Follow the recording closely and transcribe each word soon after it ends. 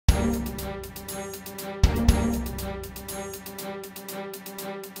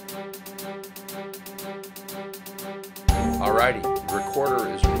recorder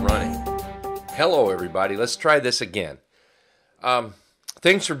is running. Hello, everybody. Let's try this again.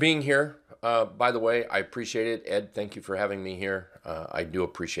 Thanks for being here. By the way, I appreciate it. Ed, thank you for having me here. I do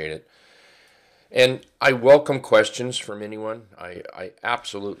appreciate it. And I welcome questions from anyone. I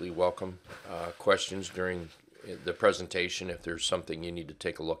absolutely welcome questions during the presentation if there's something you need to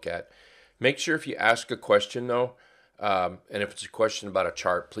take a look at. Make sure if you ask a question, though, and if it's a question about a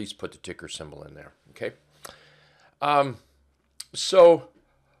chart, please put the ticker symbol in there, okay? So,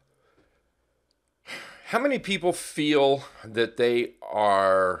 how many people feel that they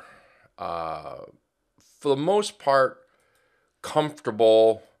are, for the most part,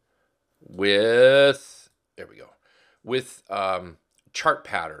 comfortable with, there we go, with chart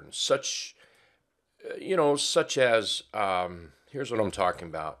patterns, such as, here's what I'm talking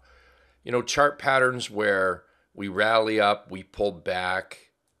about. Chart patterns where we rally up, we pull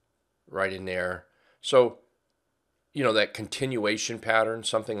back right in there. So, that continuation pattern,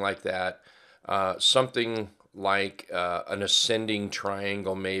 something like that. Something like an ascending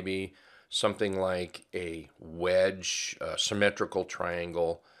triangle, maybe. Something like a wedge, symmetrical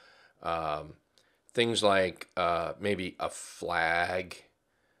triangle. Things like maybe a flag.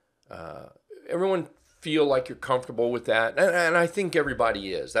 Everyone feel like you're comfortable with that? And I think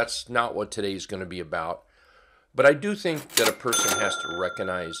everybody is. That's not what today's going to be about. But I do think that a person has to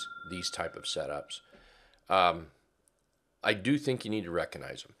recognize these type of setups. I do think you need to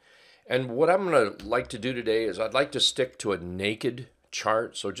recognize them. And what I'm going to like to do today is I'd like to stick to a naked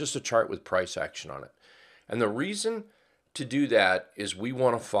chart, so just a chart with price action on it. And the reason to do that is we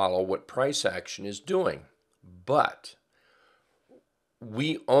want to follow what price action is doing. But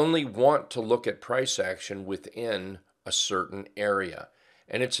we only want to look at price action within a certain area.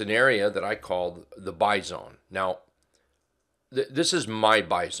 And it's an area that I call the buy zone. Now, this is my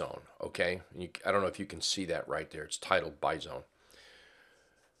buy zone, okay? I don't know if you can see that right there. It's titled buy zone.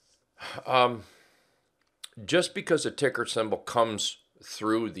 Just because a ticker symbol comes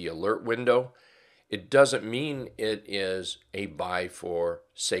through the alert window, it doesn't mean it is a buy for,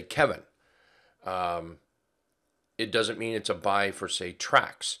 say, Kevin. It doesn't mean it's a buy for, say,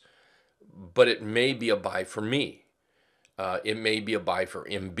 Trax. But it may be a buy for me. It may be a buy for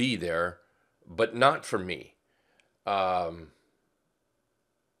MB there, but not for me.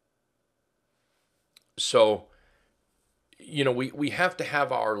 So, we have to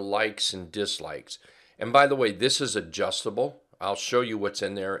have our likes and dislikes. And by the way, this is adjustable. I'll show you what's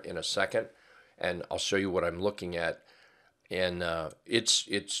in there in a second, and I'll show you what I'm looking at. And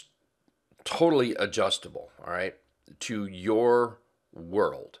it's totally adjustable, all right, to your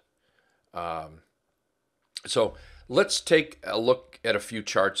world. So let's take a look at a few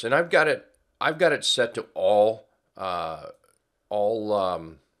charts, and I've got it set to all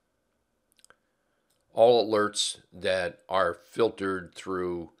alerts that are filtered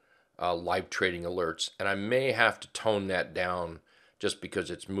through live trading alerts, and I may have to tone that down just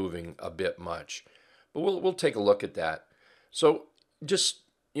because it's moving a bit much. But we'll take a look at that. So just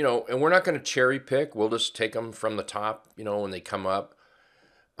and we're not going to cherry pick. We'll just take them from the top. When they come up.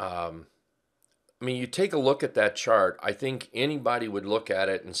 You take a look at that chart. I think anybody would look at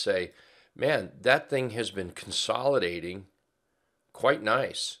it and say, "Man, that thing has been consolidating quite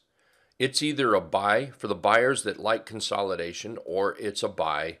nice." It's either a buy for the buyers that like consolidation, or it's a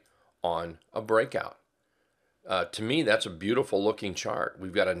buy on a breakout. To me, that's a beautiful looking chart.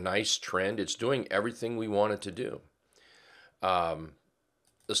 We've got a nice trend. It's doing everything we want it to do.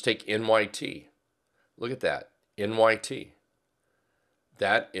 Let's take NYT. Look at that, NYT.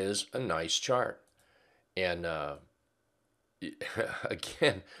 That is a nice chart. And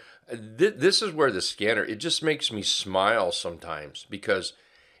again, this is where the scanner, it just makes me smile sometimes because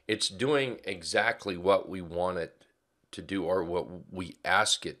it's doing exactly what we want it to do, or what we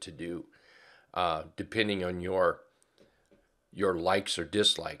ask it to do, depending on your likes or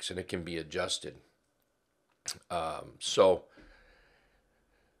dislikes, and it can be adjusted. What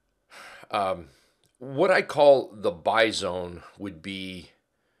I call the buy zone would be,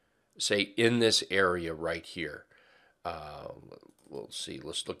 say, in this area right here. We'll see.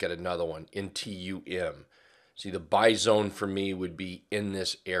 Let's look at another one, NTUM. See, the buy zone for me would be in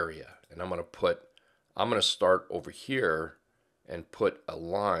this area. And I'm going to start over here and put a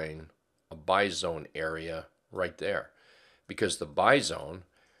line, a buy zone area right there. Because the buy zone,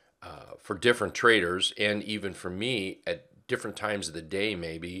 for different traders, and even for me at different times of the day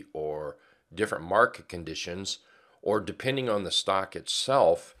maybe, or different market conditions, or depending on the stock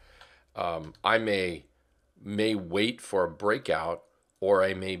itself, I may wait for a breakout, or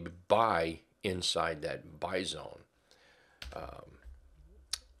I may buy inside that buy zone.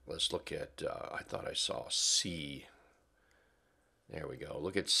 Let's look at, I thought I saw C. There we go.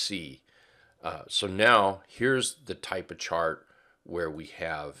 Look at C. So now here's the type of chart where we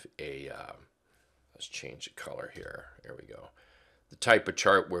have a, let's change the color here. There we go. The type of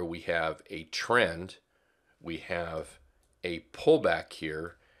chart where we have a trend, we have a pullback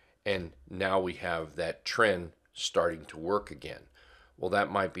here, and now we have that trend starting to work again. Well,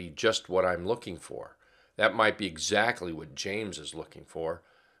 that might be just what I'm looking for. That might be exactly what James is looking for.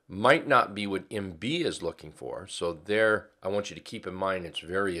 Might not be what MB is looking for. So there, I want you to keep in mind it's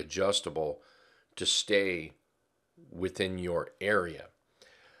very adjustable to stay within your area.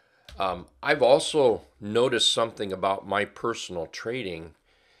 I've also noticed something about my personal trading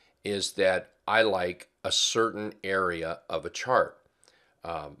is that I like a certain area of a chart.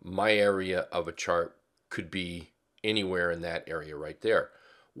 My area of a chart could be anywhere in that area right there.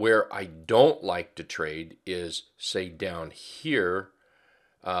 Where I don't like to trade is, say, down here,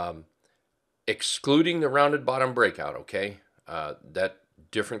 excluding the rounded bottom breakout, okay? That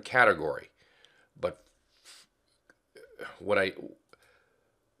different category. But what I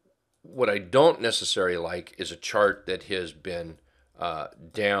don't necessarily like is a chart that has been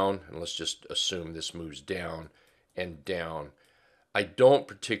down, and let's just assume this moves down and down. I don't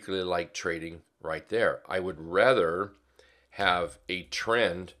particularly like trading right there. I would rather have a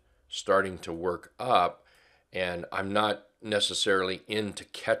trend starting to work up, and I'm not necessarily into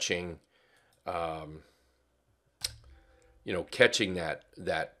catching, catching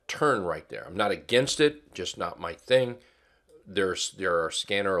that turn right there. I'm not against it, just not my thing. There are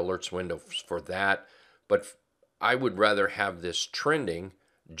scanner alerts windows for that, but I would rather have this trending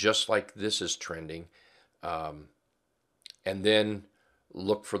just like this is trending, and then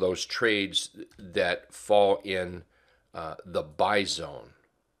look for those trades that fall in the buy zone.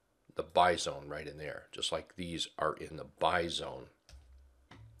 The buy zone right in there, just like these are in the buy zone.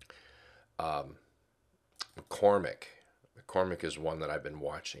 McCormick is one that I've been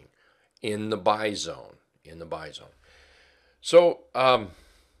watching in the buy zone. So,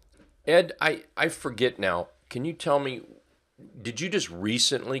 Ed, I forget now. Can you tell me, did you just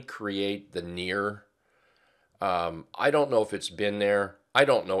recently create the near? I don't know if it's been there. I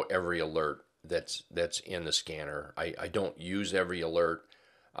don't know every alert that's in the scanner. I don't use every alert.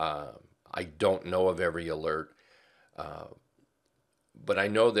 I don't know of every alert. But I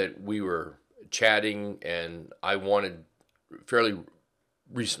know that we were chatting and I wanted fairly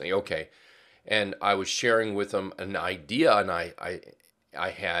recently, okay. And I was sharing with him an idea and I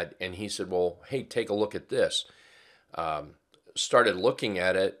had, and he said, well, hey, take a look at this. Started looking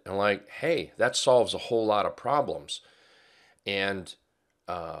at it and like, hey, that solves a whole lot of problems. And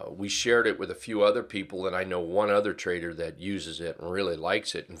we shared it with a few other people, and I know one other trader that uses it and really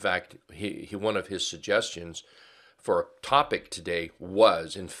likes it. In fact, he one of his suggestions for a topic today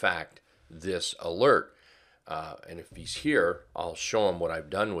was, in fact, this alert. And if he's here, I'll show him what I've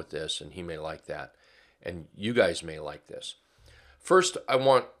done with this, and he may like that. And you guys may like this. First, I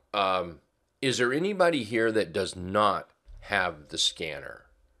want, is there anybody here that does not have the scanner?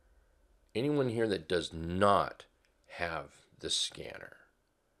 Anyone here that does not have the scanner?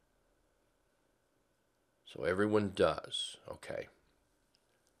 So everyone does. Okay.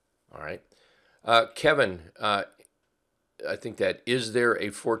 All right. Kevin, I think that, is there a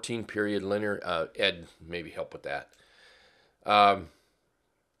 14-period linear? Ed, maybe help with that.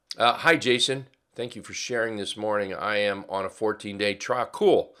 Hi, Jason. Thank you for sharing this morning. I am on a 14-day trial.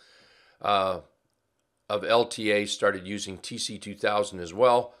 Cool. Of LTA, started using TC2000 as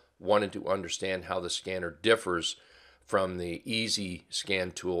well. Wanted to understand how the scanner differs from the easy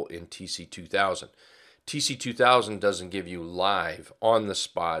scan tool in TC2000. TC2000 doesn't give you live, on the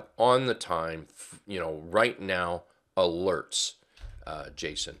spot, on the time, right now alerts,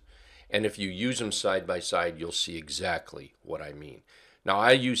 Jason. And if you use them side by side, you'll see exactly what I mean. Now,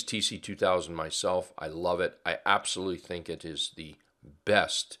 I use TC2000 myself. I love it. I absolutely think it is the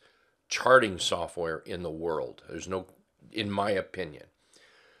best charting software in the world. There's no, in my opinion.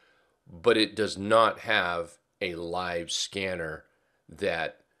 But it does not have a live scanner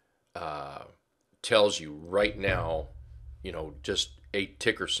that tells you right now, just a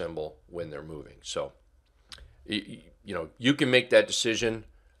ticker symbol when they're moving. So, you can make that decision,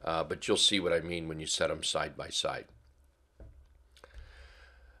 but you'll see what I mean when you set them side by side.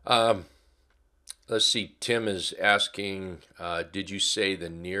 Let's see. Tim is asking, did you say the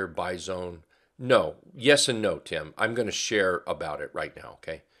near buy zone? No. Yes and no, Tim. I'm going to share about it right now,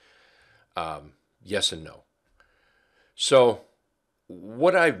 okay? Yes and no. So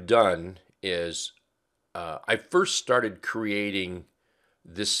what I've done is I first started creating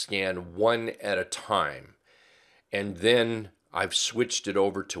this scan one at a time, and then I've switched it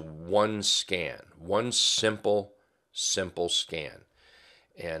over to one scan, one simple simple scan.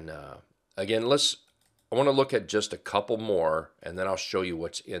 And again, I want to look at just a couple more, and then I'll show you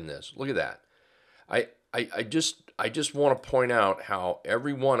what's in this. Look at that. I just want to point out how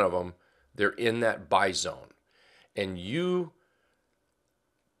every one of them, they're in that buy zone. And you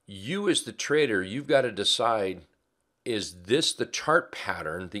as the trader, you've got to decide, is this the chart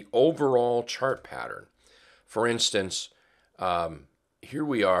pattern, the overall chart pattern? For instance, here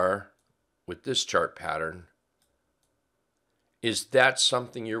we are with this chart pattern. Is that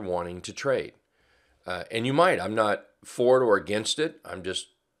something you're wanting to trade? And you might. I'm not for it or against it. I'm just,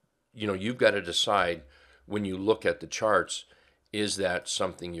 you've got to decide when you look at the charts, is that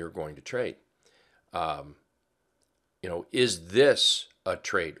something you're going to trade? Is this a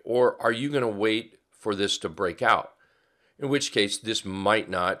trade? Or are you going to wait for this to break out? In which case, this might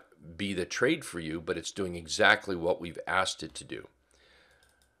not be the trade for you, but it's doing exactly what we've asked it to do.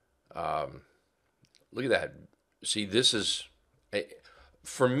 Look at that. See, this is,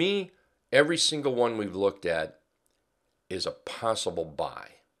 for me, every single one we've looked at is a possible buy.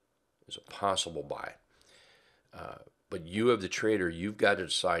 But you, have the trader, you've got to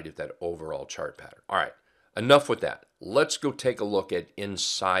decide if that overall chart pattern. All right, enough with that. Let's go take a look at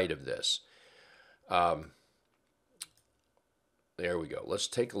inside of this. There we go. Let's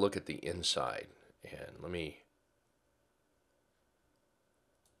take a look at the inside. And let me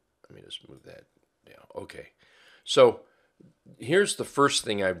just move that down. Okay. So here's the first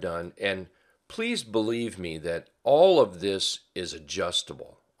thing I've done. And please believe me that all of this is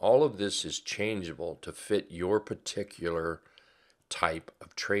adjustable. All of this is changeable to fit your particular type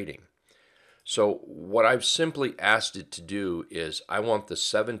of trading. So what I've simply asked it to do is, I want the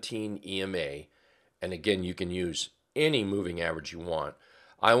 17 EMA, and again, you can use any moving average you want.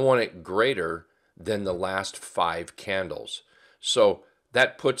 I want it greater than the last 5 candles. So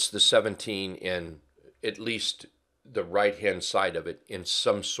that puts the 17 in at least the right-hand side of it in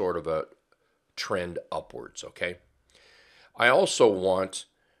some sort of a trend upwards, okay? I also want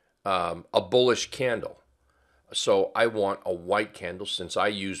a bullish candle. So I want a white candle. Since I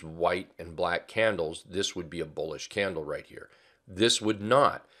use white and black candles, this would be a bullish candle right here. This would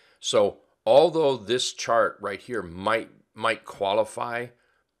not. So although this chart right here might qualify,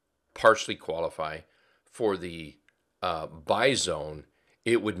 partially qualify for the buy zone,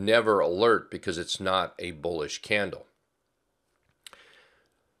 it would never alert because it's not a bullish candle.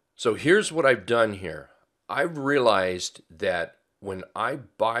 So here's what I've done here. I've realized that when I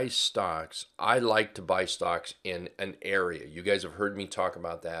buy stocks, I like to buy stocks in an area. You guys have heard me talk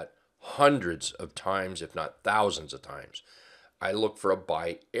about that hundreds of times, if not thousands of times. I look for a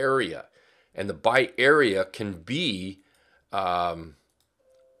buy area. And the buy area can be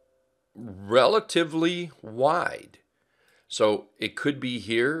relatively wide. So it could be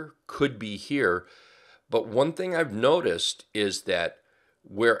here, could be here. But one thing I've noticed is that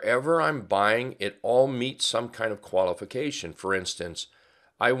wherever I'm buying, it all meets some kind of qualification. For instance,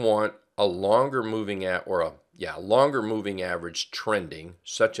 I want a longer moving longer moving average trending,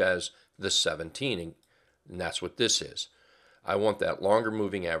 such as the 17, and that's what this is. I want that longer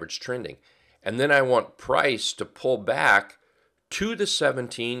moving average trending. And then I want price to pull back to the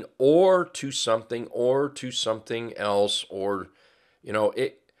 17 or to something else, or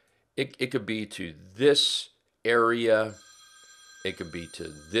it could be to this area, it could be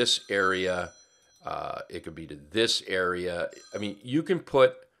to this area, it could be to this area. I mean, you can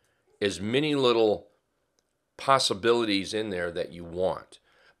put as many little possibilities in there that you want,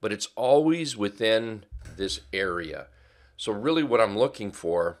 but it's always within this area. So really what I'm looking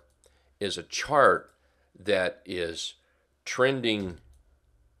for is a chart that is trending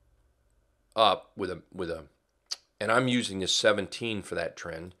up with a, and I'm using this 17 for that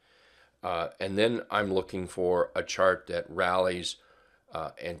trend. And then I'm looking for a chart that rallies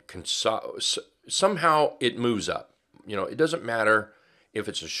and somehow it moves up. It doesn't matter if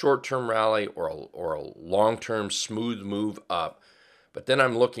it's a short-term rally or a long-term smooth move up. But then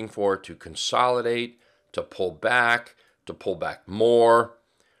I'm looking for it to consolidate, to pull back more.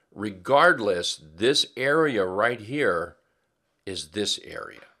 Regardless, this area right here is this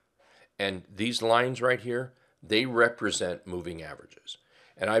area. And these lines right here, they represent moving averages.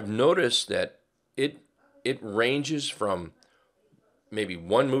 And I've noticed that it ranges from maybe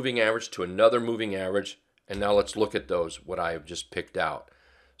one moving average to another moving average. And now let's look at those, what I have just picked out.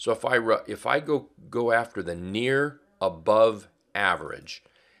 So if I go after the near above average,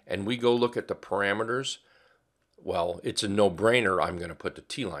 and we go look at the parameters, well, it's a no-brainer. I'm going to put the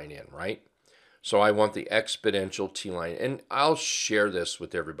T-line in, right? So I want the exponential T-line. And I'll share this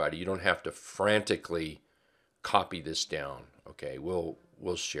with everybody. You don't have to frantically copy this down, okay? We'll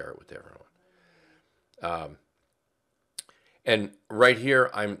share it with everyone. And right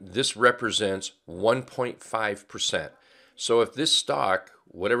here, this represents 1.5%. So if this stock,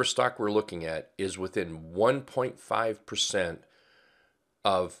 whatever stock we're looking at, is within 1.5%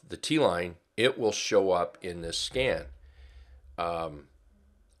 of the T-line, it will show up in this scan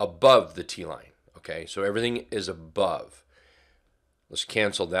above the T-line. Okay, so everything is above. Let's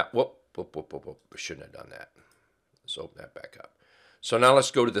cancel that. Whoop. I shouldn't have done that. Let's open that back up. So now let's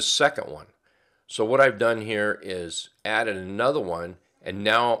go to the second one. So what I've done here is added another one, and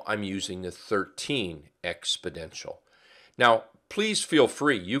now I'm using the 13 exponential. Now, please feel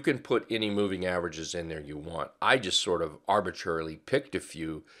free. You can put any moving averages in there you want. I just sort of arbitrarily picked a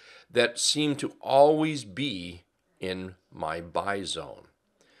few that seem to always be in my buy zone.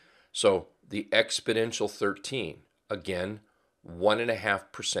 So the exponential 13, again,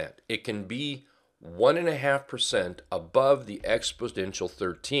 1.5%. It can be 1.5% above the exponential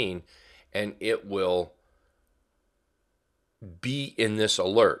 13, and it will be in this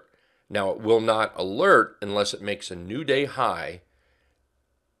alert. Now, it will not alert unless it makes a new day high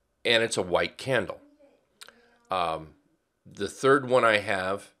and it's a white candle. The third one I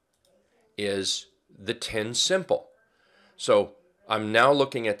have is the 10 simple. So I'm now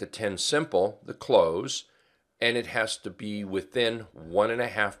looking at the 10 simple, the close, and it has to be within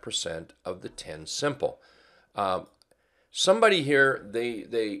 1.5% of the 10 simple. Somebody here,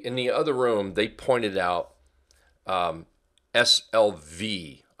 they in the other room, they pointed out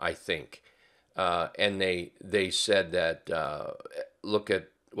SLV, I think, and they said that look at,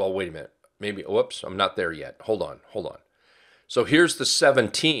 well, wait a minute, maybe, whoops, I'm not there yet. Hold on. So here's the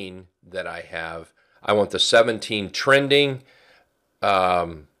 17 that I have. I want the 17 trending,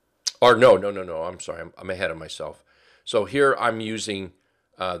 or no, I'm sorry, I'm ahead of myself. So here I'm using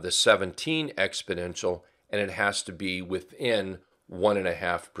the 17 exponential, and it has to be within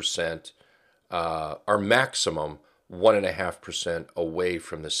 1.5%, or maximum 1.5% away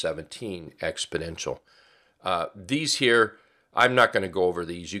from the 17 exponential. These here, I'm not going to go over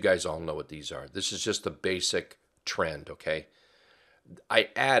these. You guys all know what these are. This is just the basic trend, okay? I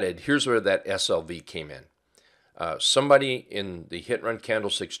added, here's where that SLV came in. Somebody in the Hit Run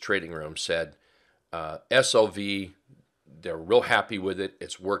Candlesticks trading room said, SLV, they're real happy with it.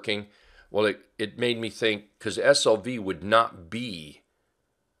 It's working. Well, it made me think, because SLV would not be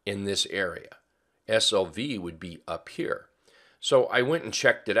in this area. SLV would be up here. So I went and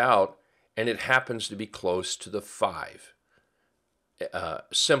checked it out, and it happens to be close to the 5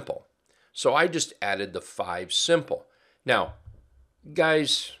 simple. So I just added the 5 simple. Now,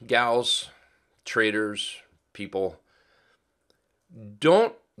 guys, gals, traders, people,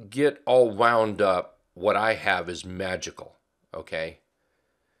 don't get all wound up what I have is magical, okay?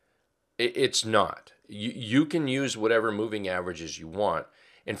 It's not. You can use whatever moving averages you want.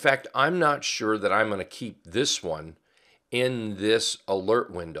 In fact, I'm not sure that I'm going to keep this one in this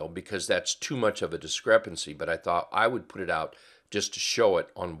alert window because that's too much of a discrepancy, but I thought I would put it out just to show it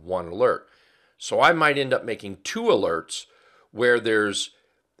on one alert. So I might end up making 2 alerts where there's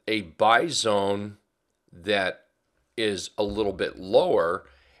a buy zone that is a little bit lower,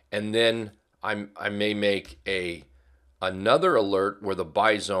 and then I may make another alert where the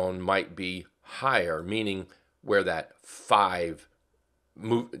buy zone might be higher, meaning where that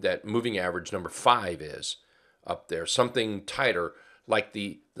moving average number 5 is up there, something tighter like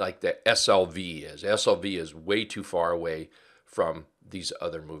the SLV is. SLV is way too far away from these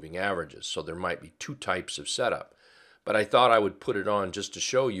other moving averages, so there might be 2 types of setup. But I thought I would put it on just to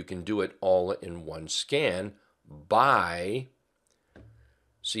show you can do it all in one scan by,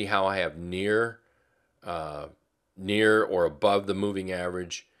 see how I have near or above the moving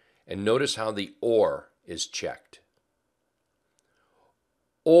average, and notice how the OR is checked.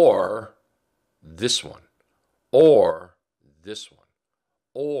 Or this one, or this one,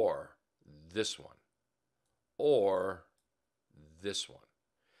 or this one, or this one.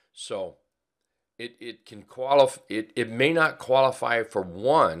 So it can qualify. It may not qualify for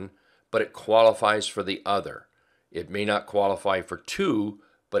one, but it qualifies for the other. It may not qualify for 2,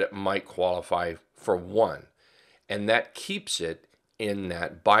 but it might qualify for 1. And that keeps it in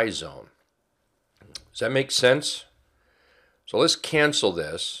that buy zone. Does that make sense? So let's cancel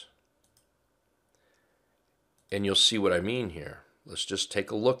this, and you'll see what I mean here. Let's just take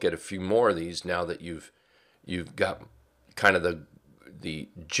a look at a few more of these now that you've got kind of the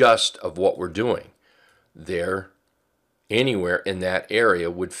gist of what we're doing. There, anywhere in that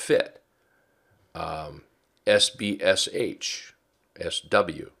area would fit. SBSH,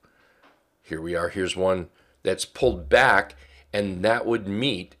 SW. Here we are. Here's one that's pulled back, and that would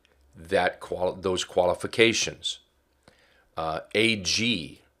meet those qualifications.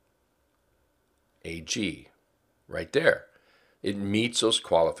 AG, right there. It meets those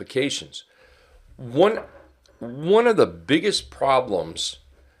qualifications. One of the biggest problems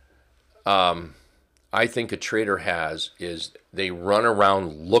I think a trader has is they run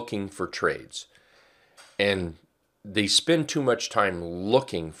around looking for trades, and they spend too much time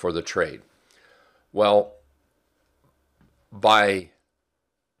looking for the trade. Well, by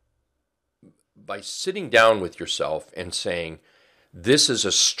sitting down with yourself and saying, this is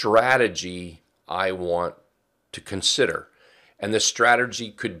a strategy I want to consider. And the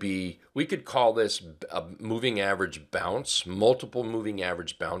strategy could be, we could call this a moving average bounce, multiple moving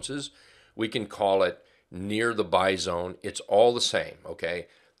average bounces. We can call it near the buy zone. It's all the same, okay?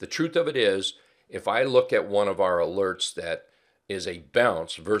 The truth of it is, if I look at one of our alerts that is a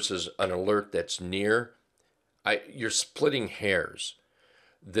bounce versus an alert that's near, you're splitting hairs.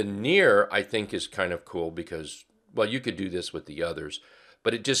 The near, I think, is kind of cool because, well, you could do this with the others,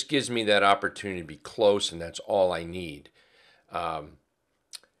 but it just gives me that opportunity to be close, and that's all I need.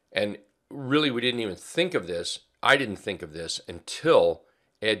 And really, we didn't even think of this. I didn't think of this until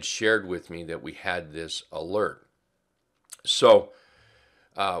Ed shared with me that we had this alert. So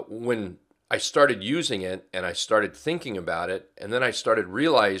when I started using it and I started thinking about it, and then I started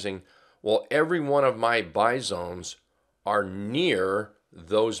realizing, well, every one of my buy zones are near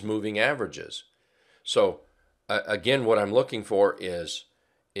those moving averages. So again, what I'm looking for is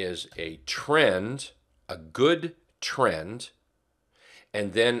a trend, a good trend,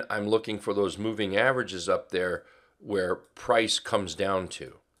 and then I'm looking for those moving averages up there where price comes down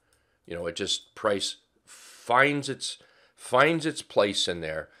to. You know, it just price finds its place in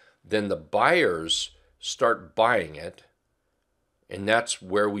there. Then the buyers start buying it, and that's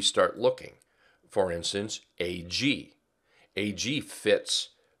where we start looking. For instance, AG. AG fits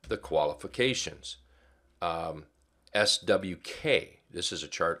the qualifications. SWK. This is a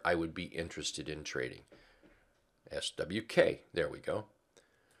chart I would be interested in trading. SWK. There we go.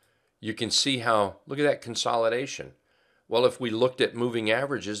 You can see how, look at that consolidation. Well, if we looked at moving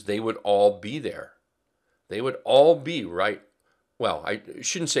averages, they would all be there. They would all be right. Well, I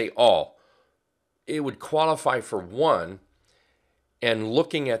shouldn't say all. It would qualify for one. And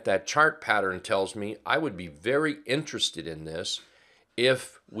looking at that chart pattern tells me I would be very interested in this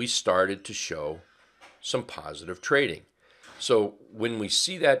if we started to show some positive trading. So when we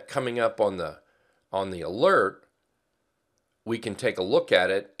see that coming up on the alert, we can take a look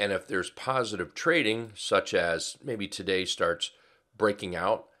at it, and if there's positive trading, such as maybe today starts breaking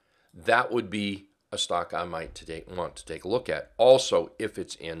out, that would be a stock I might want to take a look at. Also, if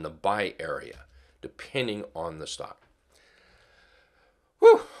it's in the buy area, depending on the stock.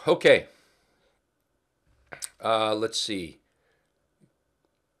 Whew, okay. Let's see.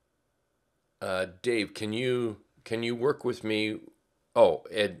 Dave, can you work with me? Oh,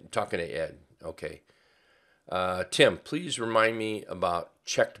 Ed, talking to Ed. Okay. Tim, please remind me about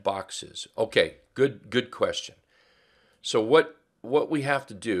checked boxes. Okay, good question. So what we have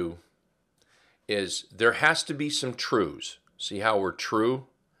to do is there has to be some trues. See how we're true?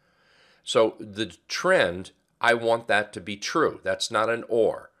 So the trend, I want that to be true. That's not an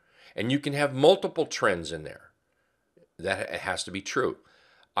or. And you can have multiple trends in there. That has to be true.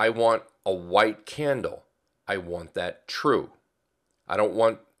 I want a white candle. I want that true. I don't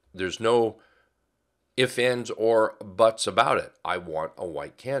want, there's no if, ands, or buts about it. I want a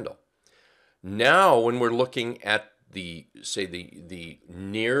white candle. Now, when we're looking at the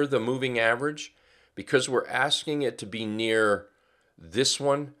near the moving average, because we're asking it to be near this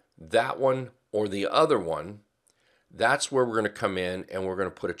one, that one, or the other one, that's where we're going to come in and we're going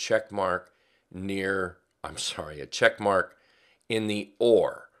to put a check mark a check mark in the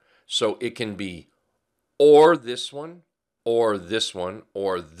or. So it can be or this one, or this one,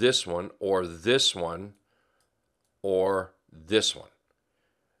 or this one, or this one, or this one.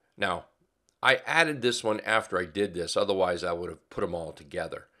 Now, I added this one after I did this. Otherwise, I would have put them all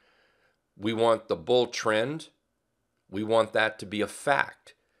together. We want the bull trend. We want that to be a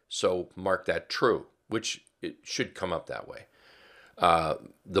fact. So mark that true, which it should come up that way.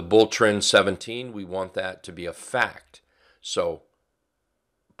 The bull trend 17, we want that to be a fact. So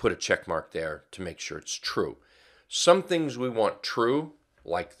put a check mark there to make sure it's true. Some things we want true,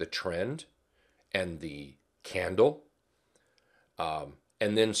 like the trend and the candle. And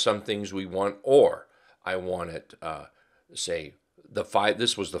then some things we want or. I want it, say, the 5,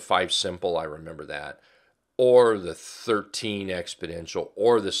 this was the 5 simple, I remember that. Or the 13 exponential,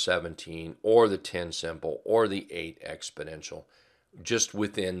 or the 17, or the 10 simple, or the 8 exponential, just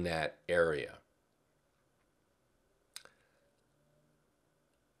within that area.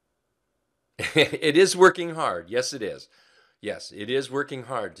 It is working hard. Yes, it is. Yes, it is working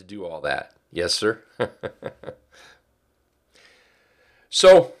hard to do all that. Yes, sir.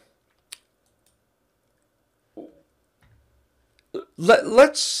 So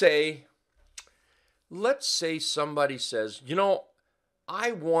let's say somebody says,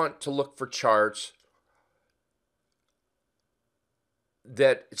 I want to look for charts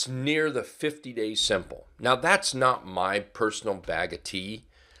that it's near the 50-day simple. Now, that's not my personal bag of tea,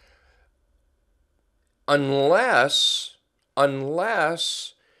 unless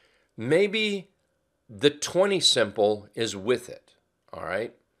maybe the 20 simple is with it, all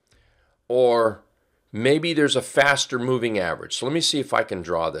right? Or maybe there's a faster moving average. So let me see if I can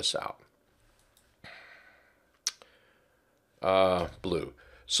draw this out. Blue.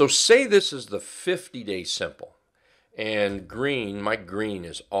 So say this is the 50-day simple. And green, my green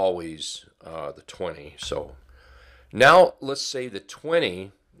is always the 20. So now let's say the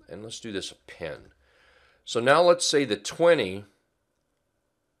 20, and let's do this a pen. So now let's say the 20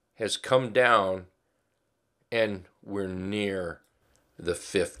 has come down and we're near the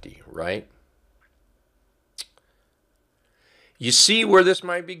 50, right? You see where this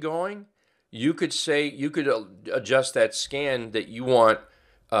might be going? You could adjust that scan that you want.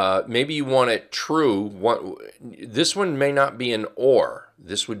 Maybe you want it true. This one may not be an or.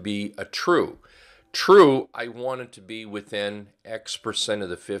 This would be a true. True, I want it to be within X percent of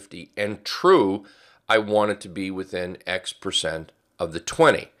the 50. And true, I want it to be within X percent of the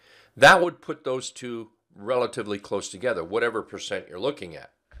 20. That would put those two relatively close together, whatever percent you're looking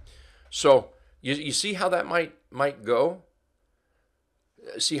at. So you see how that might go?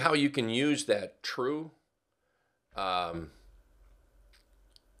 See how you can use that true?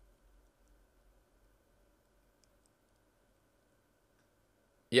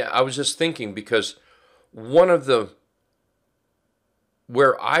 Yeah, I was just thinking because where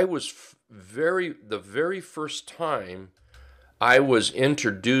I was the very first time I was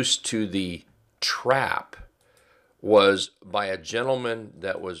introduced to the trap was by a gentleman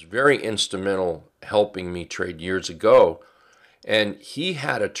that was very instrumental helping me trade years ago. And he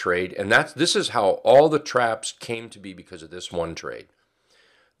had a trade, and this is how all the traps came to be because of this one trade.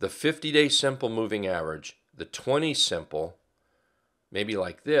 The 50-day simple moving average, the 20 simple, maybe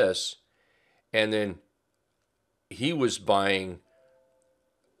like this, and then he was buying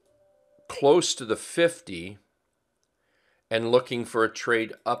close to the 50 and looking for a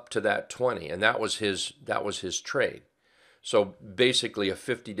trade up to that 20, and that was his trade. So basically a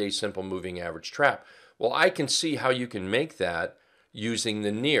 50-day simple moving average trap. Well, I can see how you can make that using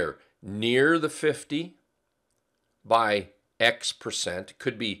the near the 50 by X percent.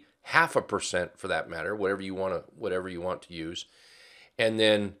 Could be 0.5% for that matter, whatever you want to use. And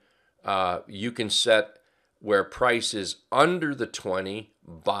then you can set where price is under the 20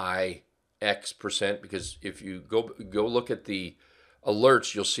 by X percent, because if you go look at the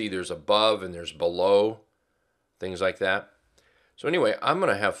alerts, you'll see there's above and there's below, things like that. So anyway, I'm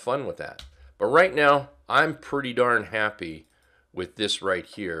going to have fun with that. But right now, I'm pretty darn happy with this right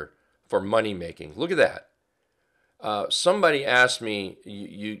here for money making. Look at that. Somebody asked me,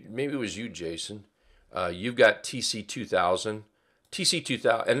 maybe it was you, Jason. You've got TC2000.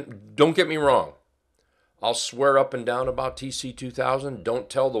 TC2000, and don't get me wrong, I'll swear up and down about TC2000. Don't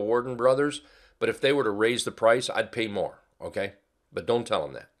tell the Warden brothers, but if they were to raise the price, I'd pay more, okay? But don't tell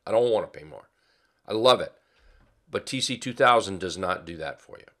them that. I don't want to pay more. I love it. But TC2000 does not do that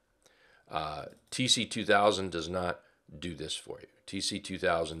for you. TC2000 does not do this for you.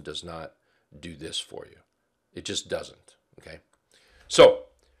 TC2000 does not do this for you. It just doesn't, okay? So,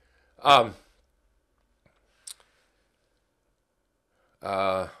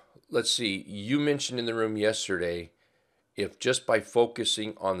 let's see. You mentioned in the room yesterday, if just by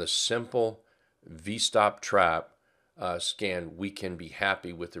focusing on the simple V-stop trap scan, we can be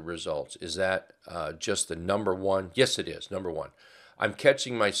happy with the results. Is that just the number one? Yes, it is, number one. I'm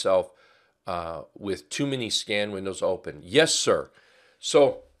catching myself with too many scan windows open. Yes, sir.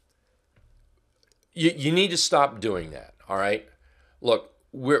 So you need to stop doing that, all right? Look,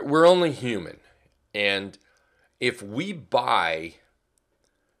 we're only human. And if we buy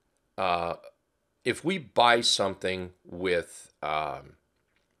something with 5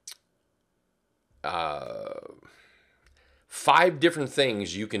 different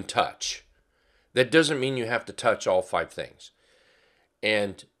things you can touch, that doesn't mean you have to touch all 5 things.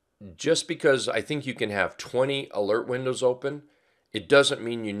 And just because I think you can have 20 alert windows open, it doesn't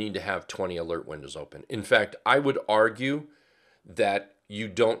mean you need to have 20 alert windows open. In fact, I would argue that you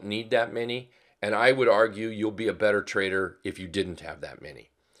don't need that many, and I would argue you'll be a better trader if you didn't have that many.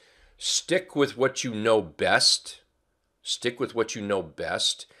 Stick with what you know best. Stick with what you know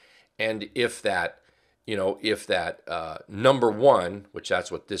best. And if that number one, which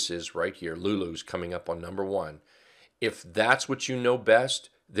that's what this is right here, Lulu's coming up on number one. If that's what you know best,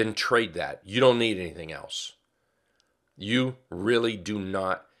 then trade that. You don't need anything else. You really do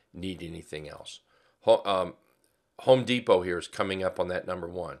not need anything else. Home Depot here is coming up on that number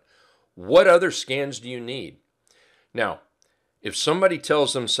one. What other scans do you need? Now, if somebody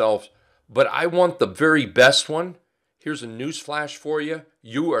tells themselves, but I want the very best one, here's a news flash for you.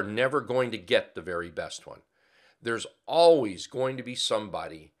 You are never going to get the very best one. There's always going to be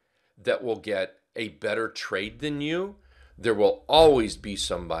somebody that will get a better trade than you. There will always be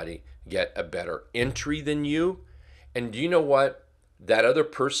somebody get a better entry than you. And do you know what? That other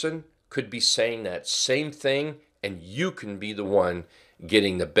person could be saying that same thing, and you can be the one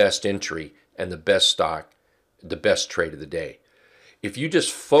getting the best entry and the best stock, the best trade of the day. If you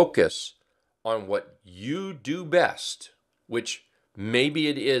just focus on what you do best, which maybe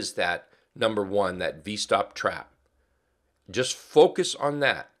it is that number one, that V-stop trap, just focus on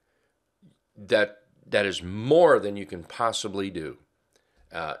that. That is more than you can possibly do.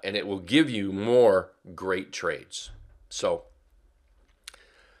 And it will give you more great trades. So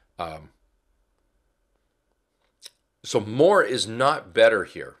more is not better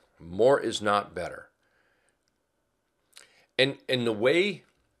here. More is not better. And the way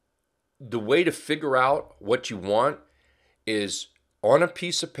to figure out what you want is on a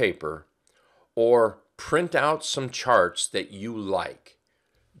piece of paper or print out some charts that you like,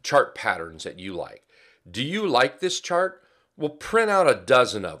 chart patterns that you like. Do you like this chart? Well, print out a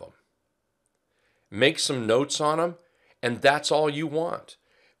dozen of them. Make some notes on them, and that's all you want.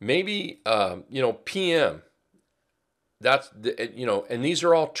 Maybe, PM. That's, and these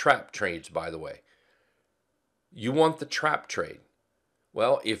are all trap trades, by the way. You want the trap trade.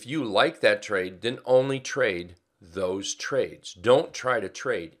 Well, if you like that trade, then only trade those trades. Don't try to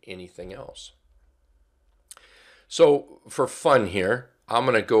trade anything else. So for fun here, I'm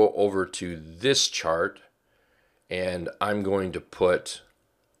going to go over to this chart and I'm going to put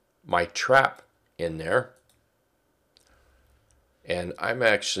my trap in there. And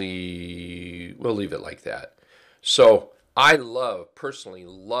we'll leave it like that. So I personally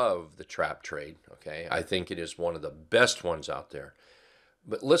love the trap trade. Okay. I think it is one of the best ones out there.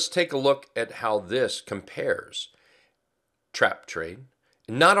 But let's take a look at how this compares. Trap trade.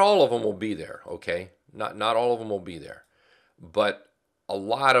 Not all of them will be there. Okay. Not all of them will be there. But a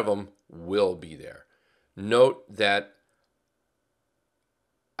lot of them will be there. Note that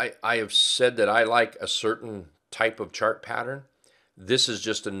I have said that I like a certain type of chart pattern. This is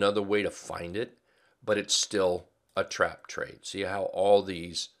just another way to find it, but it's still a trap trade. See how all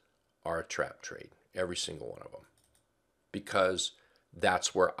these are a trap trade, every single one of them, because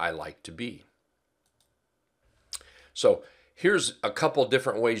that's where I like to be. So here's a couple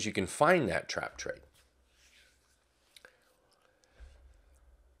different ways you can find that trap trade.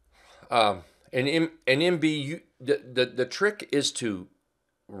 And MB, the trick is to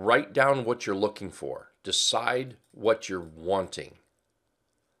write down what you're looking for. Decide what you're wanting.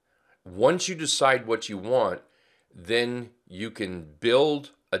 Once you decide what you want, then you can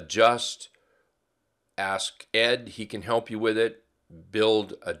build, adjust, ask Ed, he can help you with it.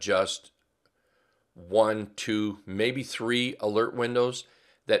 Build, adjust 1, 2, maybe 3 alert windows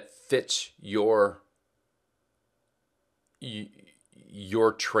that fits your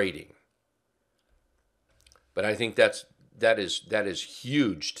trading. But I think that is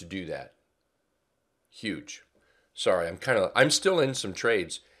huge to do that. Huge. Sorry, I'm still in some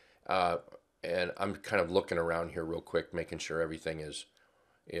trades, and I'm kind of looking around here real quick, making sure everything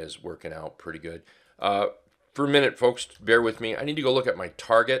is working out pretty good. For a minute, folks, bear with me. I need to go look at my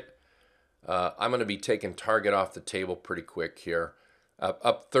target. I'm going to be taking target off the table pretty quick here,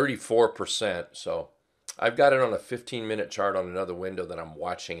 up 34%. So I've got it on a 15-minute chart on another window that I'm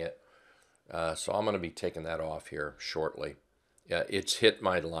watching it. So I'm going to be taking that off here shortly. Yeah, it's hit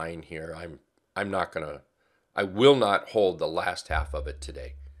my line here. I will not hold the last half of it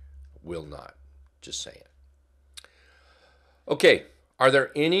today. Will not. Just saying. Okay, are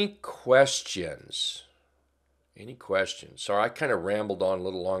there any questions? Any questions? Sorry, I kind of rambled on a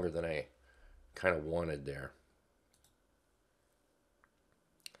little longer than I kind of wanted there.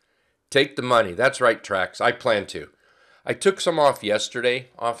 Take the money. That's right, Trax. I plan to. I took some off yesterday,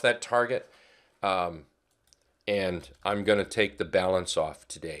 off that target, and I'm going to take the balance off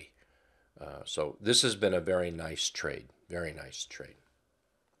today. So this has been a very nice trade. Very nice trade.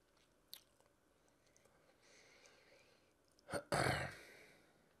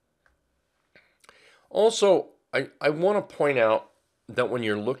 Also, I want to point out that when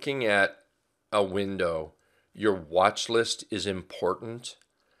you're looking at a window, your watch list is important.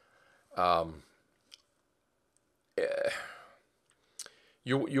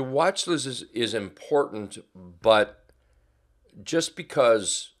 Your watch list is important, but just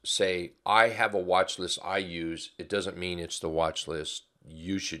because, say, I have a watch list I use, it doesn't mean it's the watch list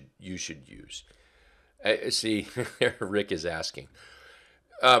you should use. See, Rick is asking.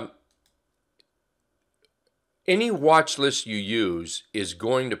 Um, any watch list you use is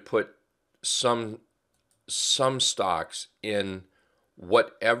going to put some stocks in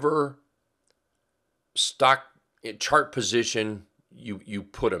whatever stock chart position you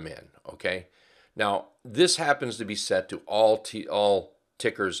put them in. Okay. Now this happens to be set to all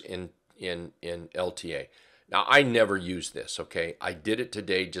tickers in LTA. Now I never use this. Okay, I did it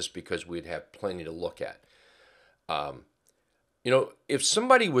today just because we'd have plenty to look at. If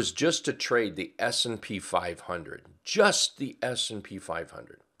somebody was just to trade the S&P 500, just the S&P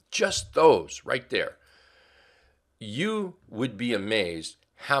 500, just those right there, you would be amazed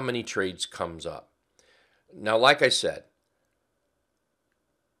how many trades comes up. Now, like I said,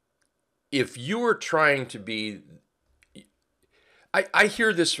 if you were trying to be, I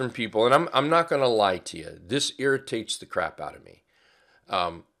hear this from people, and I'm not going to lie to you. This irritates the crap out of me.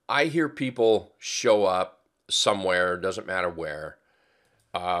 I hear people show up somewhere, doesn't matter where,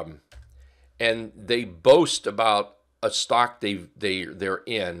 and they boast about a stock they're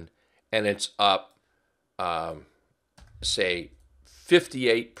in, and it's up, say,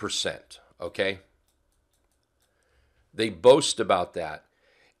 58%. Okay, they boast about that,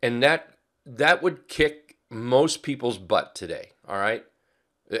 and that would kick most people's butt today. All right,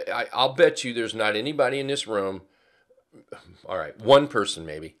 I'll bet you there's not anybody in this room. All right, one person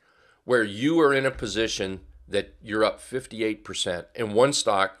maybe, where you are in a position that you're up 58% in one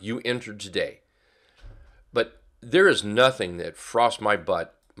stock you entered today. But there is nothing that frosts my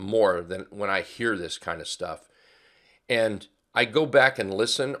butt more than when I hear this kind of stuff. And I go back and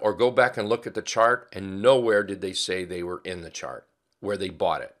listen or go back and look at the chart, and nowhere did they say they were in the chart where they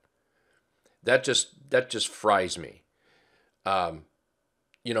bought it. That just fries me. Tell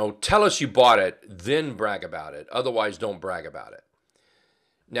us you bought it, then brag about it. Otherwise, don't brag about it.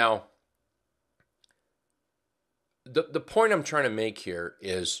 Now, the point I'm trying to make here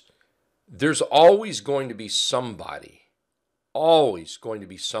is there's always going to be somebody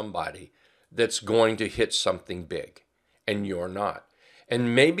that's going to hit something big, and you're not.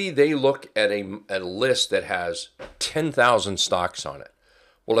 And maybe they look at a list that has 10,000 stocks on it.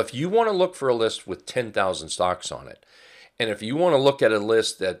 Well, if you want to look for a list with 10,000 stocks on it, and if you want to look at a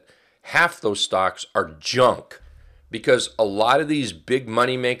list that half those stocks are junk, because a lot of these big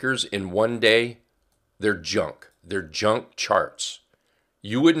money makers in one day, they're junk. They're junk charts.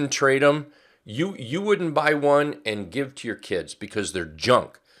 You wouldn't trade them. You wouldn't buy one and give to your kids because they're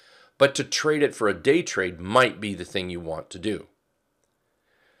junk. But to trade it for a day trade might be the thing you want to do.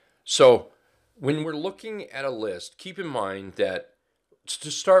 So when we're looking at a list, keep in mind that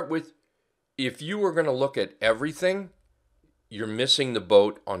to start with, if you were going to look at everything, you're missing the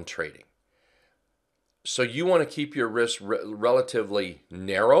boat on trading. So you want to keep your risk relatively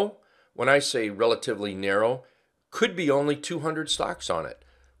narrow. When I say relatively narrow, could be only 200 stocks on it.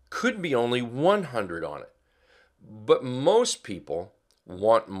 Could be only 100 on it. But most people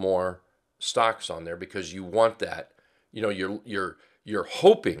want more stocks on there because you want that. You're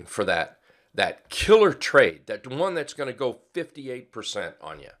hoping for that killer trade, that one that's going to go 58%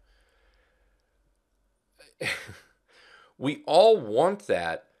 on you. We all want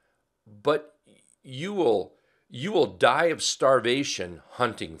that, but you will die of starvation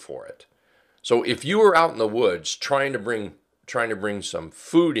hunting for it. So if you were out in the woods trying to bring some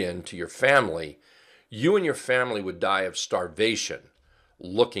food in to your family, you and your family would die of starvation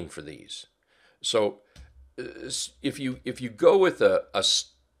looking for these. So if you go with a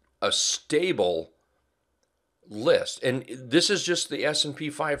stable list, and this is just the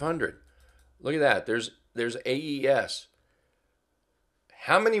S&P 500. Look at that. There's AES.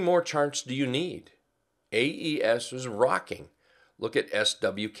 How many more charts do you need? AES is rocking. Look at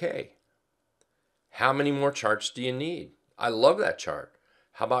SWK. How many more charts do you need? I love that chart.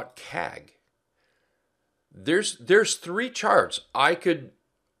 How about CAG? There's 3 charts I could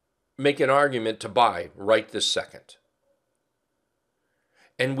make an argument to buy right this second.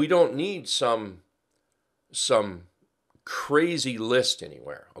 And we don't need some crazy list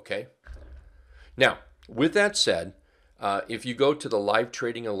anywhere, okay? Now, with that said, if you go to the live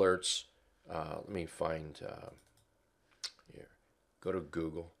trading alerts, let me find here. Go to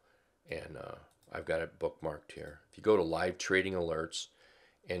Google, and I've got it bookmarked here. If you go to live trading alerts,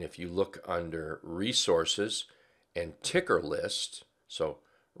 and if you look under resources and ticker list, so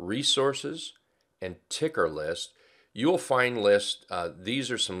resources and ticker list, you'll find lists.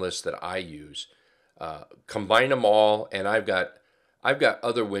 These are some lists that I use. Combine them all, and I've got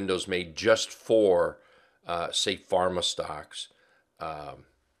other windows made just for say pharma stocks,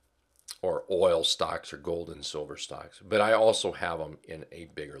 or oil stocks or gold and silver stocks. But I also have them in a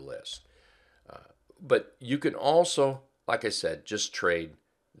bigger list. But you can also, like I said, just trade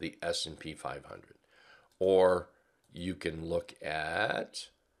the S&P 500. Or you can look at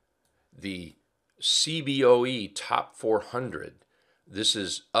the CBOE Top 400. This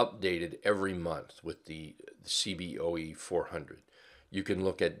is updated every month with the CBOE 400. You can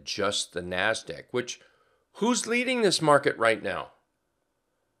look at just the NASDAQ, which, who's leading this market right now?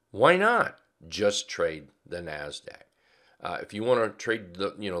 Why not just trade the NASDAQ? If you want to trade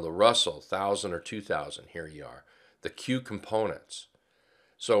the Russell 1000 or 2000, here you are. The Q components.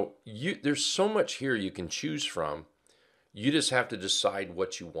 So there's so much here you can choose from. You just have to decide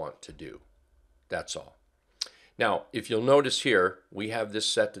what you want to do. That's all. Now, if you'll notice here, we have this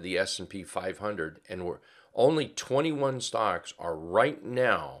set to the S&P 500, and only 21 stocks are right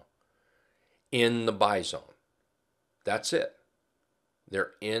now in the buy zone. That's it.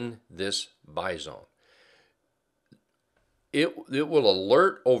 They're in this buy zone. It will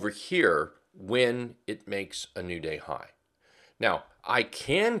alert over here when it makes a new day high. Now, I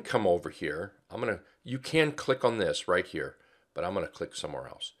can come over here. You can click on this right here, but I'm going to click somewhere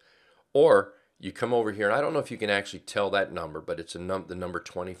else. Or you come over here, and I don't know if you can actually tell that number, but it's the number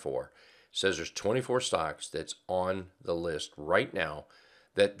 24. It says there's 24 stocks that's on the list right now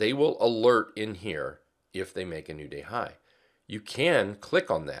that they will alert in here if they make a new day high. You can click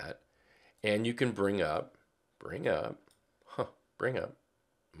on that, and you can bring up.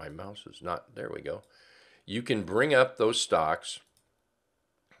 My mouse is not, there we go. You can bring up those stocks.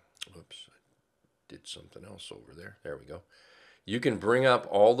 Oops, I did something else over there. There we go. You can bring up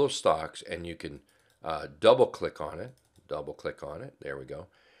all those stocks, and you can double click on it. There we go.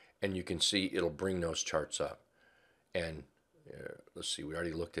 And you can see it'll bring those charts up. And let's see, we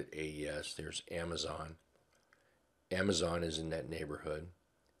already looked at AES. There's Amazon. Amazon is in that neighborhood.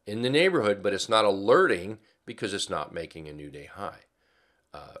 In the neighborhood, but it's not alerting because it's not making a new day high.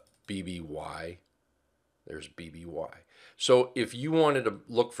 BBY. There's BBY. So if you wanted to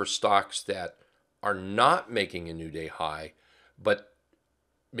look for stocks that are not making a new day high, but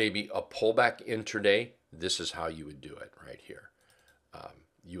maybe a pullback intraday, this is how you would do it right here.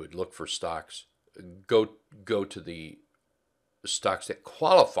 You would look for stocks, go to the stocks that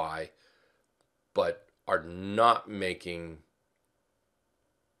qualify, but are not making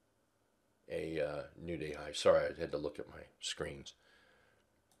a new day high. Sorry, I had to look at my screens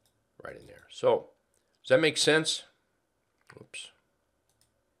right in there. So, does that make sense? Oops.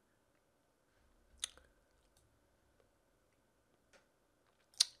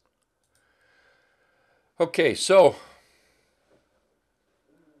 Okay, so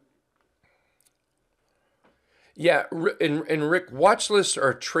yeah, and Rick, watch lists are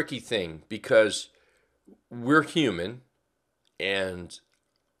a tricky thing because we're human, and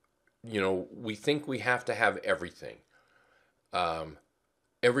we think we have to have everything.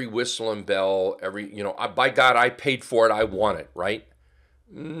 Every whistle and bell, by God, I paid for it, I want it, right?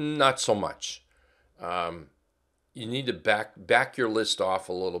 Not so much. You need to back your list off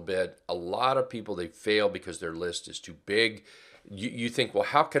a little bit. A lot of people, they fail because their list is too big. You think, well,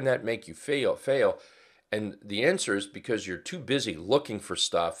 how can that make you fail? And the answer is because you're too busy looking for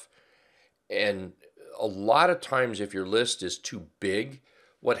stuff. And a lot of times if your list is too big,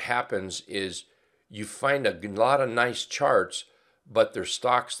 what happens is you find a lot of nice charts, but they're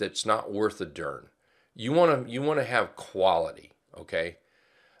stocks that's not worth a darn. You want to have quality, okay?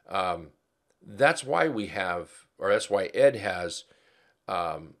 That's why that's why Ed has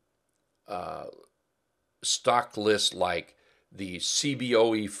stock lists like the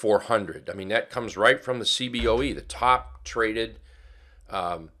CBOE 400. I mean, that comes right from the CBOE, the top traded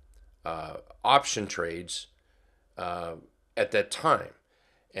option trades at that time.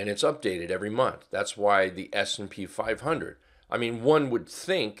 And it's updated every month. That's why the S&P 500. I mean, one would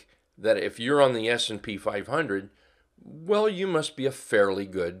think that if you're on the S&P 500, well, you must be a fairly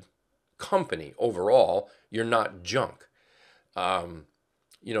good company overall. You're not junk. The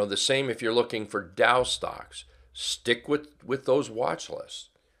same if you're looking for Dow stocks. Stick with those watch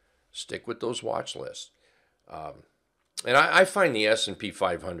lists. And I find the S&P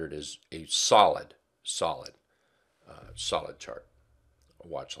 500 is a solid chart, a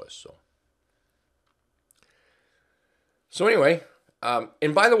watch list. So anyway,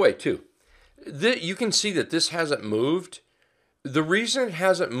 and by the way, too, you can see that this hasn't moved. The reason it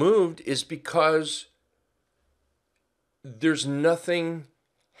hasn't moved is because there's nothing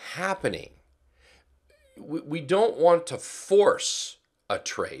happening. We don't want to force a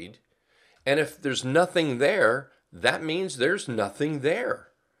trade. And if there's nothing there, that means there's nothing there.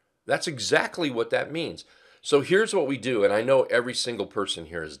 That's exactly what that means. So here's what we do, and I know every single person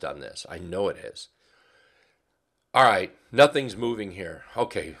here has done this. I know it is. All right, nothing's moving here.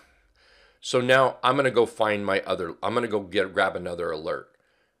 Okay, so now I'm going to go find I'm going to go grab another alert.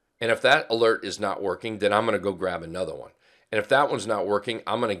 And if that alert is not working, then I'm going to go grab another one. And if that one's not working,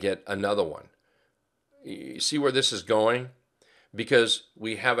 I'm going to get another one. You see where this is going? Because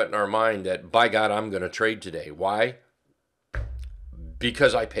we have it in our mind that, by God, I'm going to trade today. Why?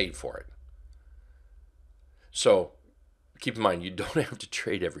 Because I paid for it. So keep in mind, you don't have to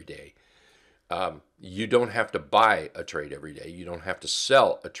trade every day. You don't have to buy a trade every day. You don't have to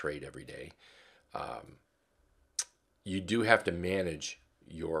sell a trade every day. You do have to manage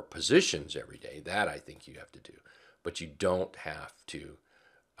your positions every day. That I think you have to do. But you don't have to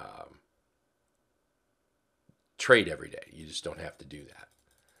trade every day. You just don't have to do that.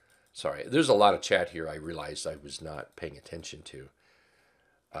 Sorry, there's a lot of chat here I realized I was not paying attention to.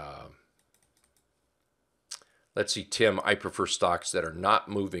 Let's see, Tim, I prefer stocks that are not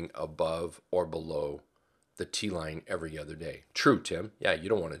moving above or below the T line every other day. True, Tim. Yeah, you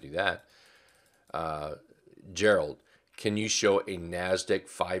don't want to do that. Gerald, can you show a NASDAQ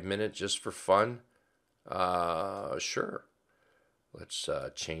 5-minute just for fun? Sure. Let's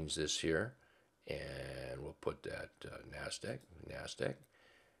change this here, and we'll put that NASDAQ,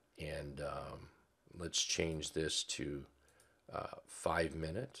 and let's change this to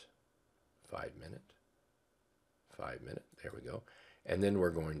 5-minute. 5-minute. There we go. And then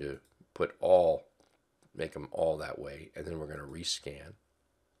we're going to make them all that way, and then we're going to rescan.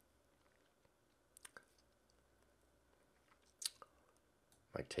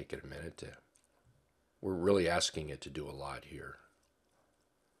 Might take it a minute we're really asking it to do a lot here.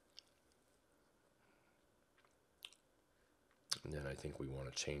 And then I think we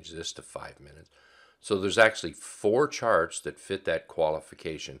want to change this to 5 minutes. So there's actually 4 charts that fit that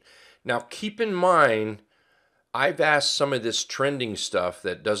qualification. Now keep in mind, I've asked some of this trending stuff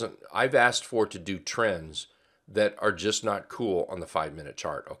I've asked for to do trends that are just not cool on the 5-minute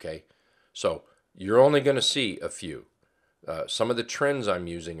chart, okay? So you're only going to see a few. Some of the trends I'm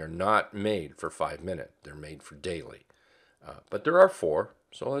using are not made for 5-minute. They're made for daily. But there are 4,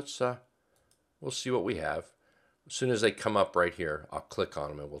 so we'll see what we have. As soon as they come up right here, I'll click on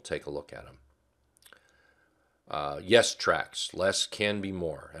them and we'll take a look at them. Yes, tracks. Less can be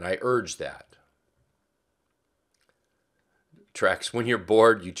more, and I urge that. Tracks, when you're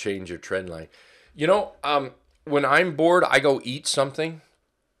bored, you change your trend line. When I'm bored, I go eat something.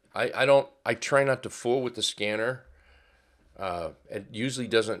 I try not to fool with the scanner. It usually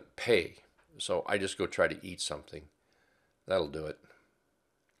doesn't pay, so I just go try to eat something. That'll do it.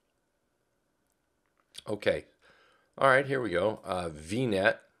 Okay. All right, here we go.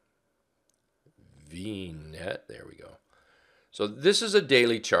 VNet. There we go. So this is a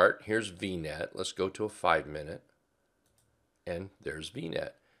daily chart. Here's VNet. Let's go to a 5-minute. And there's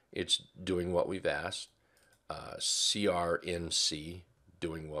VNet. It's doing what we've asked. CRNC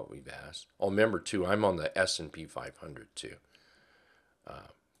doing what we've asked. Oh, remember too, I'm on the S&P 500 too.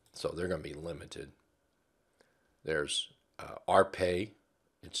 So they're going to be limited. There's RPay.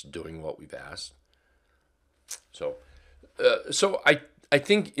 It's doing what we've asked. So I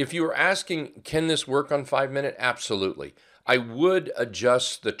think if you were asking, can this work on 5-minute? Absolutely. I would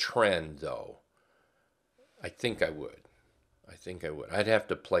adjust the trend though. I think I would. I'd have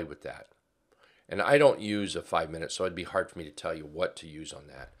to play with that. And I don't use a 5-minute, so it'd be hard for me to tell you what to use on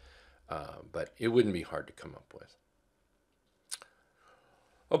that. But it wouldn't be hard to come up with.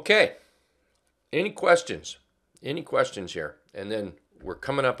 Okay. Any questions? Any questions here? And then we're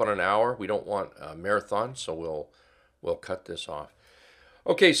coming up on an hour. We don't want a marathon, so we'll cut this off.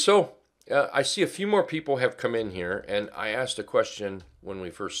 Okay, so I see a few more people have come in here, and I asked a question when we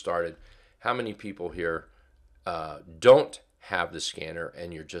first started. How many people here don't have the scanner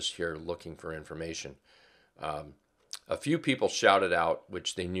and you're just here looking for information? A few people shouted out,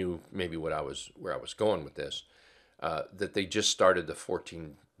 which they knew maybe where I was going with this, that they just started the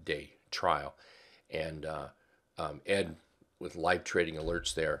 14-day trial. And Ed, with live trading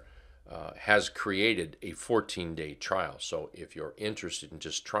alerts there, has created a 14-day trial. So if you're interested in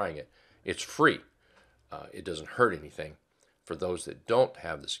just trying it, it's free. It doesn't hurt anything. For those that don't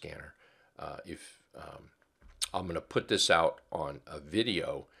have the scanner, I'm going to put this out on a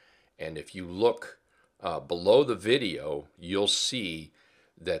video, and if you look below the video, you'll see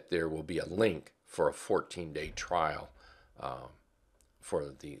that there will be a link for a 14-day trial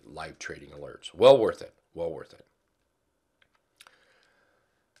for the live trading alerts. Well worth it. Well worth it.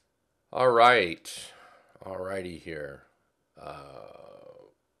 All right. All righty here.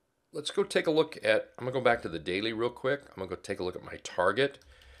 Let's go take a look at, I'm going to go back to the daily real quick. I'm going to go take a look at my target.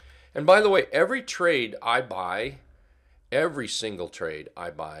 And by the way, every trade I buy, every single trade I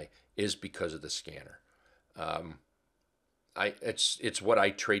buy is because of the scanner. It's what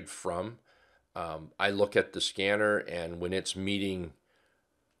I trade from. I look at the scanner, and when it's meeting,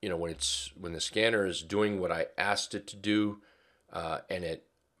 when the scanner is doing what I asked it to do, and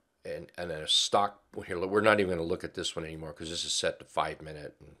a stock here, we're not even going to look at this one anymore because this is set to 5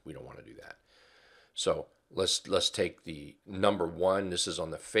 minute, and we don't want to do that. So let's take the number one. This is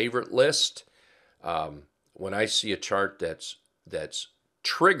on the favorite list. When I see a chart that's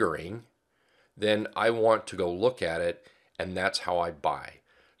triggering, then I want to go look at it, and that's how I buy.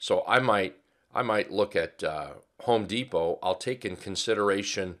 So I might look at Home Depot. I'll take in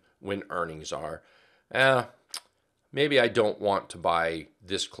consideration when earnings are. Maybe I don't want to buy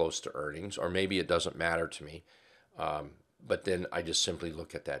this close to earnings, or maybe it doesn't matter to me. But then I just simply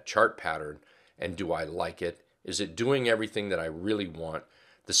look at that chart pattern, and do I like it? Is it doing everything that I really want?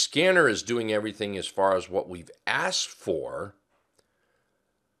 The scanner is doing everything as far as what we've asked for.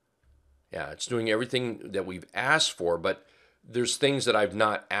 Yeah, it's doing everything that we've asked for, but there's things that I've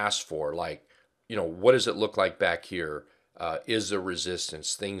not asked for, like, what does it look like back here? Is there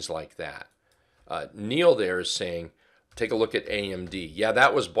resistance? Things like that. Neil there is saying, take a look at AMD. Yeah,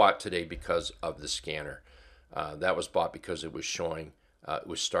 that was bought today because of the scanner. That was bought because it was showing, it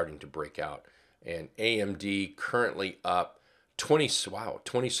was starting to break out. And AMD currently up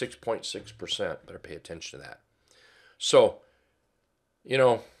 26.6%. Better pay attention to that. So,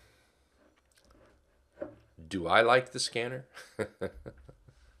 do I like the scanner?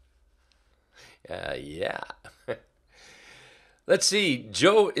 Yeah. Let's see.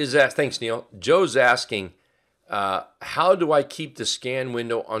 Joe is asked. Thanks, Neil. Joe's asking, how do I keep the scan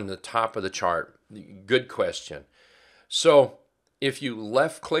window on the top of the chart? Good question. So if you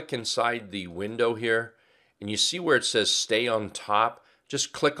left click inside the window here and you see where it says stay on top,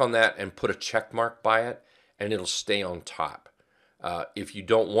 just click on that and put a check mark by it, and it'll stay on top. If you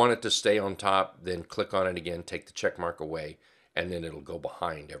don't want it to stay on top, then click on it again, take the check mark away, and then it'll go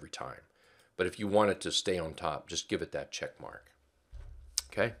behind every time. But if you want it to stay on top, just give it that check mark.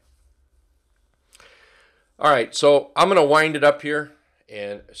 Okay? All right, so I'm going to wind it up here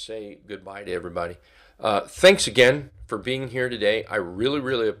and say goodbye to everybody. Thanks again for being here today. I really,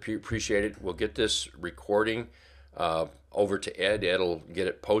 really appreciate it. We'll get this recording over to Ed. Ed will get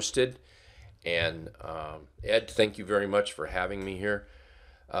it posted. And Ed, thank you very much for having me here.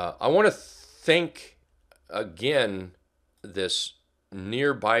 I want to thank again this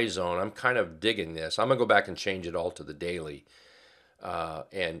nearby zone. I'm kind of digging this. I'm going to go back and change it all to the daily.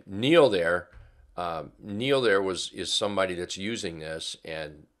 And Neil there is somebody that's using this.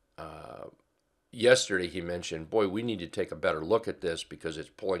 And yesterday he mentioned, boy, we need to take a better look at this because it's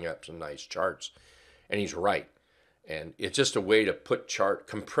pulling up some nice charts. And he's right. And it's just a way to put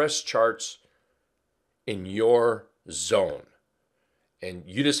compress charts in your zone. And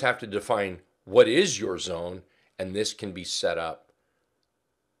you just have to define what is your zone, and this can be set up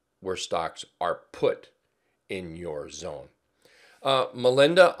where stocks are put in your zone.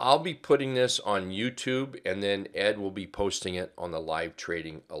 Melinda, I'll be putting this on YouTube, and then Ed will be posting it on the live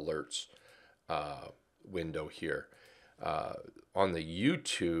trading alerts window here. On the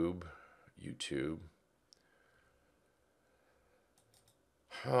YouTube.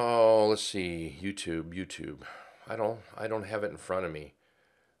 Oh, let's see. YouTube. I don't have it in front of me.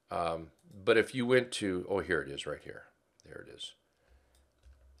 But if you went to, here it is right here. There it is.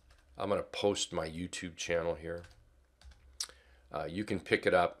 I'm going to post my YouTube channel here. You can pick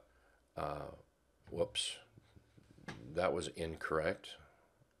it up. Whoops. That was incorrect.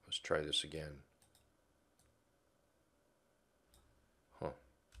 Let's try this again.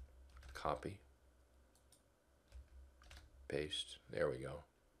 Copy. Paste. There we go.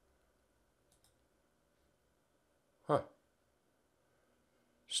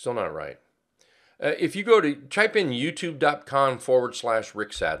 Still not right. If you type in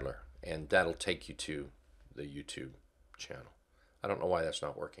youtube.com/Rick Sadler, and that'll take you to the YouTube channel. I don't know why that's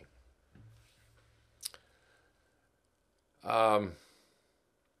not working.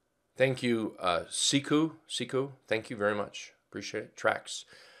 Thank you, Siku. Thank you very much. Appreciate it. Tracks.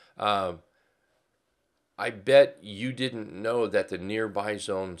 I bet you didn't know that the nearby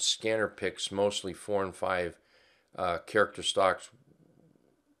zone scanner picks mostly 4 and 5 character stocks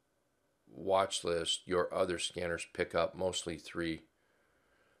watch list. Your other scanners pick up mostly 3.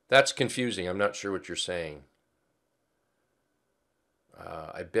 That's confusing. I'm not sure what you're saying.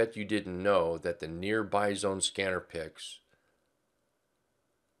 I bet you didn't know that the nearby zone scanner picks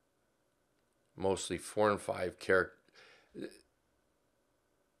mostly 4 and 5 character.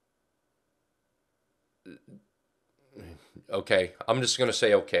 Okay, I'm just going to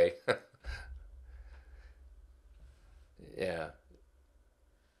say okay. Yeah.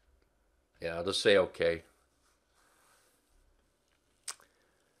 Yeah, I'll just say okay.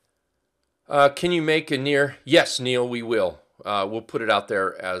 Can you make a near? Yes, Neil, we will. We'll put it out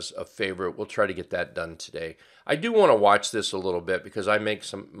there as a favorite. We'll try to get that done today. I do want to watch this a little bit because I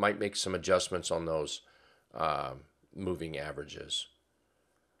might make some adjustments on those moving averages.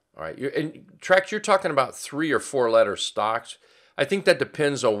 All right, and Trex, you're talking about 3 or 4 letter stocks. I think that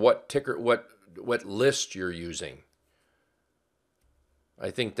depends on what ticker, what list you're using.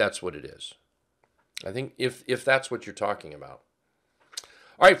 I think that's what it is. I think if that's what you're talking about.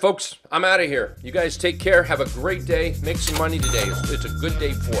 All right, folks, I'm out of here. You guys take care. Have a great day. Make some money today. It's a good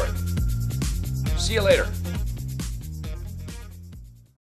day for it. See you later.